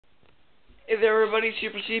Hey there everybody,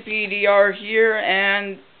 Super CPDR here,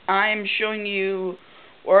 and I'm showing you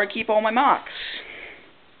where I keep all my mocks.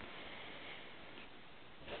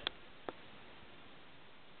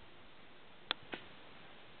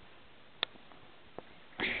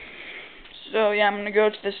 So yeah, I'm gonna go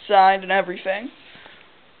to this side and everything.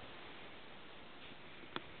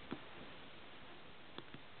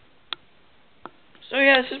 So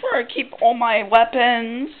yeah, this is where I keep all my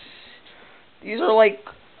weapons. These are like,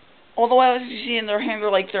 all the weapons you see in their hand are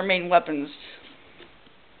like their main weapons.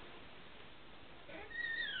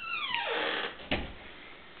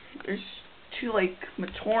 There's two like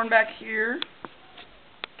Matorn back here.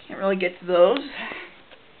 Can't really get to those.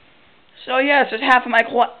 So yeah, this is half of my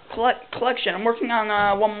collection. I'm working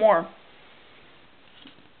on one more.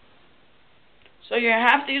 So yeah,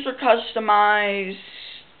 half these are customized,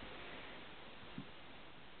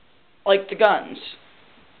 like the guns.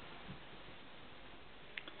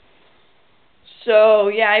 So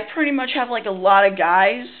yeah, I pretty much have like a lot of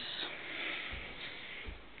guys.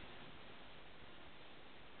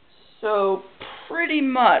 So pretty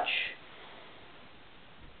much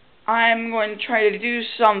I'm going to try to do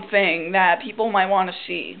something that people might want to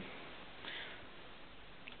see.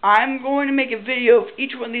 I'm going to make a video of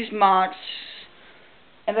each one of these mocks,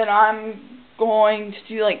 and then I'm going to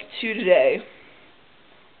do like 2 today.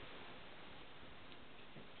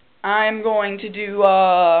 I'm going to do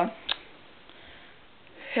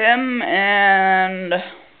him and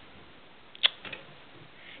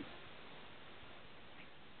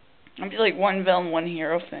I'll do like one villain, one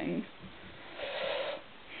hero thing.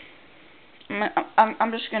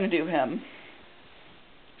 I'm just gonna do him.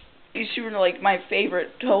 He's super like my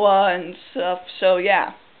favorite Toa and stuff, so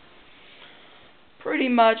yeah. Pretty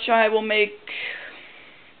much I will make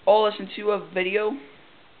all this into a video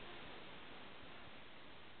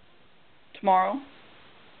tomorrow.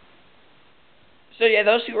 So yeah,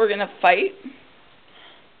 those two are gonna fight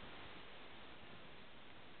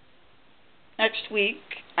next week.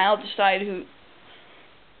 I'll decide who.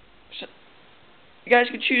 So you guys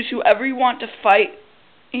can choose whoever you want to fight,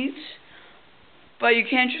 but you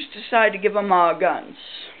can't just decide to give them guns.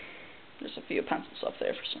 There's a few pencils up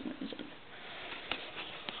there for some reason.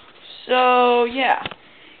 So yeah,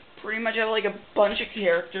 pretty much I have like a bunch of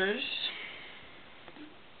characters.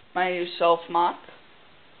 My new self-mock,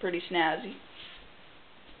 pretty snazzy.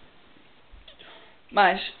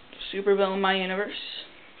 My super villain, my universe.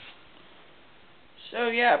 So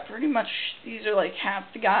yeah, pretty much these are like half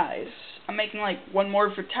the guys. I'm making like one more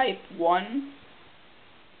for type 1.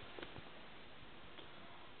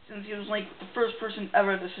 Since he was like the first person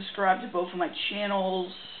ever to subscribe to both of my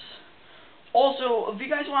channels. Also, if you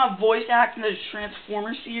guys want to voice act in the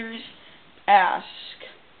Transformers series, ask.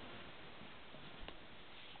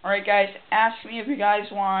 Alright guys, ask me if you guys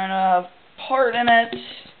want a part in it.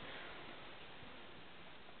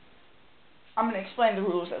 I'm going to explain the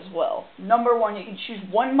rules as well. Number 1, you can choose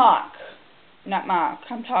one mock. Not mock,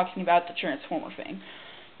 I'm talking about the Transformer thing.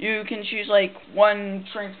 You can choose like one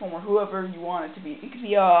Transformer, whoever you want it to be. It could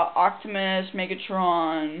be Optimus,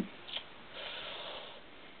 Megatron,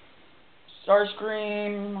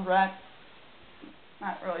 Starscream,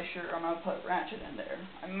 not really sure. I'm going to put Ratchet in there.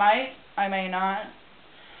 I might, I may not.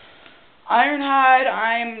 Ironhide,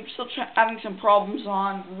 I'm still having some problems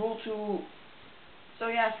on. Rule 2. So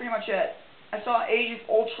yeah, that's pretty much it. I saw Age of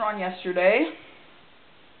Ultron yesterday,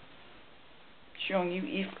 showing you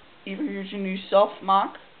here's your new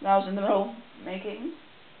self-mock that I was in the middle of making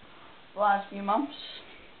the last few months.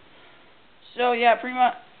 So yeah, pretty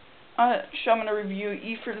much I'm going to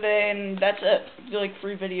review for today, and that's it. I do like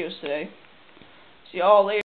 3 videos today. See y'all later.